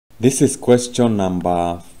This is question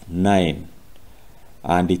number 9,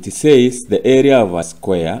 and it says the area of a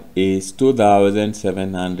square is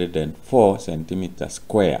 2704 centimeters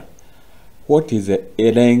square. What is the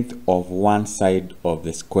length of one side of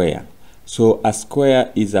the square? So a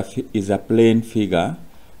square is a plane figure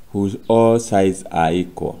whose all sides are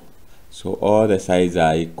equal. So all the sides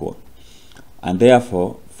are equal, and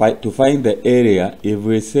therefore to find the area, if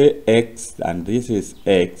we say x and this is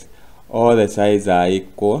x, all the sides are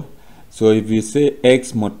equal. So if you say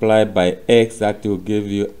x multiplied by x, that will give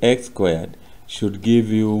you x squared, should give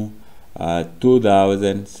you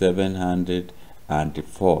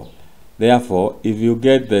 2704. Therefore, if you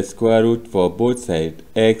get the square root for both sides,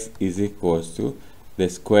 x is equals to the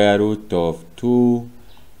square root of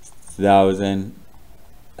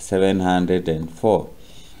 2704.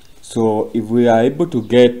 So if we are able to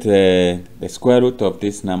get the square root of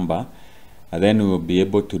this number, then we will be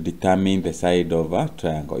able to determine the side of a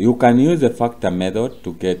triangle. You can use the factor method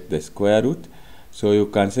to get the square root. So you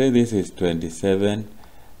can say this is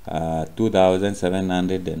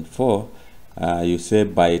 2704. You say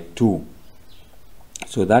by 2.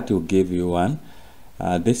 So that will give you 1.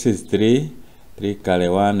 This is 3. 3 carry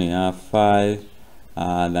 1, we have 5.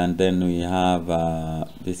 And then we have,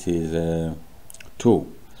 this is 2.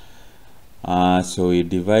 So we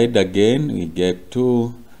divide again, we get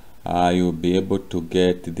 2. You'll be able to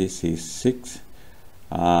get, this is 6,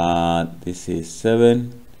 this is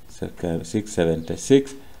 7,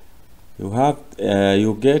 676.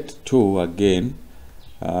 You get 2 again.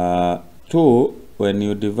 2, when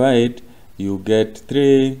you divide, you get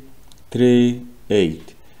 3, 3,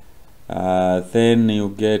 8. Then you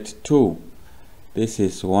get 2. This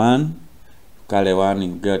is 1. Carry 1,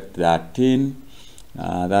 you get 13.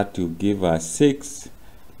 That will give us 6.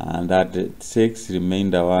 And that 6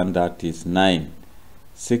 remainder 1, that is 9.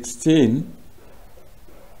 16,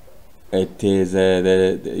 it is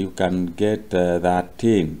you can get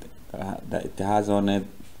 13. It has only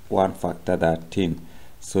one factor, 13.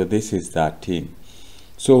 So this is 13.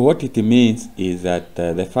 So what it means is that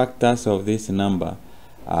the factors of this number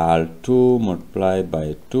are 2 multiplied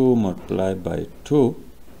by 2 multiplied by 2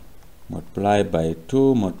 multiplied by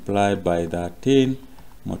 2 multiplied by 13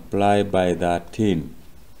 multiplied by 13.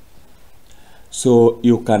 So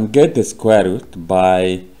you can get the square root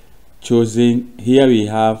by choosing, here we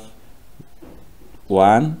have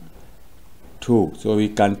 1, 2. So we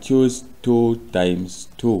can choose 2 times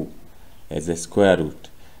 2 as a square root.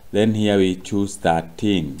 Then here we choose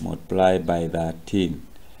 13 multiplied by 13.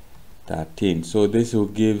 13. So this will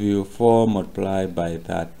give you 4 multiplied by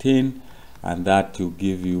 13, and that will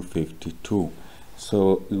give you 52.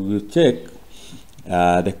 So we will check.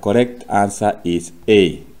 The correct answer is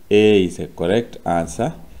A. A is a correct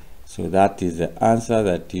answer. So that is the answer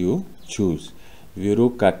that you choose. If you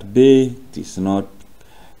look at B, it is not.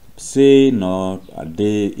 C, not.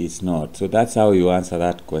 D is not. So that's how you answer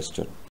that question.